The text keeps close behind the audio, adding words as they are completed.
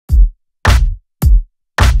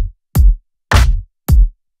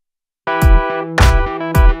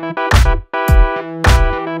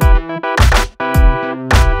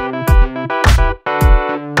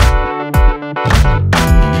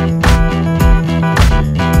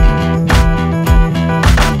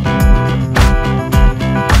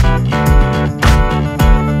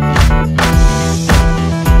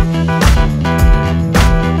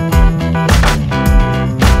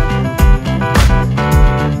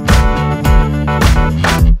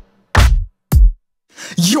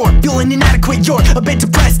feeling inadequate, you're a bit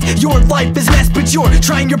depressed. Your life is messed, but you're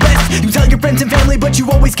trying your best. You tell your friends and family, but you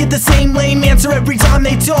always get the same lame answer every time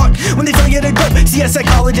they talk. When they tell you to go see a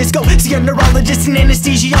psychologist, go see a neurologist, an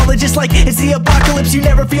anesthesiologist. Like it's the apocalypse, you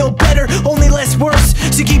never feel better, only less worse.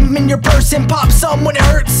 So keep them in your purse and pop some when it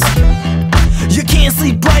hurts. You can't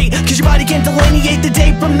sleep right, cause your body can't delineate the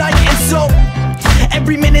day from night. And so,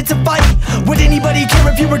 every minute's a fight. Would anybody care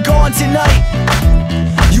if you were gone tonight?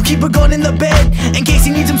 You keep a gun in the bed, in case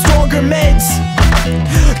you need some stronger meds.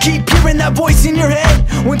 Keep hearing that voice in your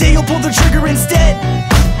head, one day you'll pull the trigger instead.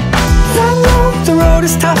 I know the road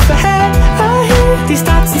is tough ahead, I hear these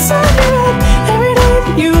thoughts inside your head. Every day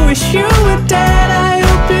that you wish you were dead, I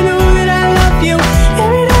hope you know that I love you.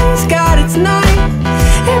 Every day's got its night,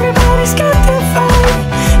 everybody's got their fight.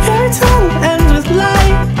 Every tunnel ends with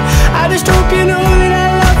light, I just hope you know that I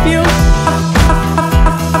love you.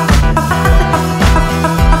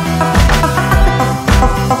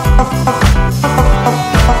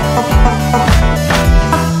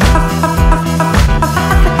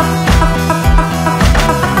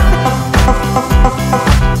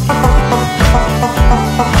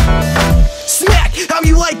 Smack, how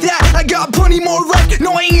you like that? I got plenty more left,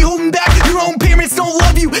 no I ain't holding back. Your own parents don't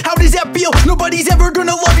love you, how does that feel? Nobody's ever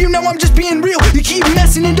gonna love you, now I'm just being real. You keep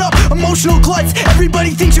messing it up, emotional klutz.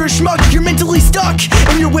 Everybody thinks you're a schmuck, you're mentally stuck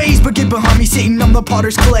in your ways. But get behind me, Satan, I'm the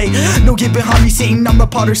potter's clay. No, get behind me, Satan, I'm the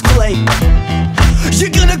potter's clay.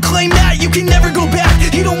 You're gonna claim that you can never go back.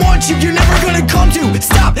 He don't want you, you're never gonna come to.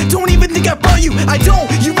 Stop, don't even think I brought you. I don't,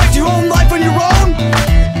 you wrecked your own life on your own,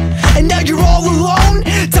 and now you're all alone.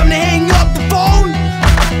 Time to hang up the phone.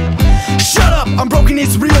 Shut up, I'm broken,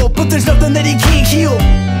 it's real, but there's nothing that he can't heal.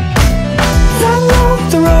 I know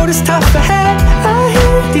the road is tough ahead, I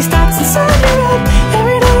hear these thoughts inside your head.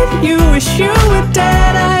 Every day that you wish you were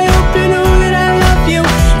dead, I hope you know that I love you.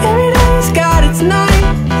 Every day's got its night,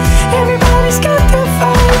 everybody's got their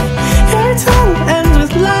fight. Every tunnel ends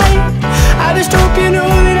with light, I just hope you know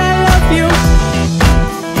that I love you.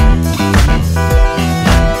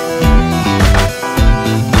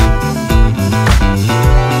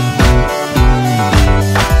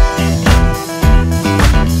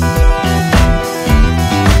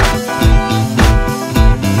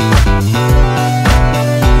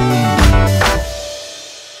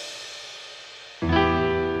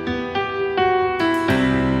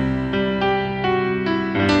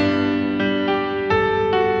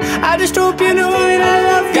 I just hope you know that I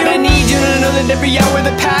love you. God, I need you to know that every hour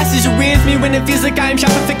that passes, you're with me when it feels like I'm shot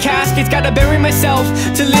with the caskets. Gotta bury myself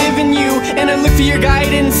to live in you, and I look for your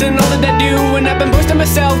guidance and all that I do. And I've been boasting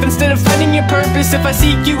myself instead of finding your purpose. If I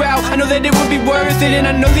seek you out, I know that it would be worth it, and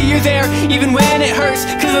I know that you're there even when it hurts.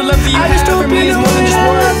 Cause the love that you have for me is more than just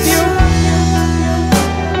words.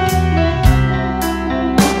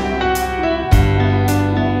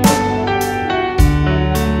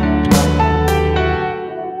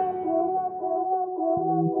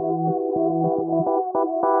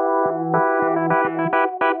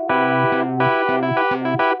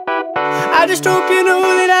 I just hope you know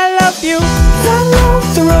that I love you. I know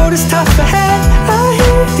the road is tough ahead, I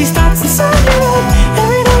hear these thoughts inside your head.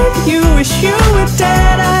 Every day that you wish you were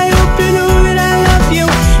dead, I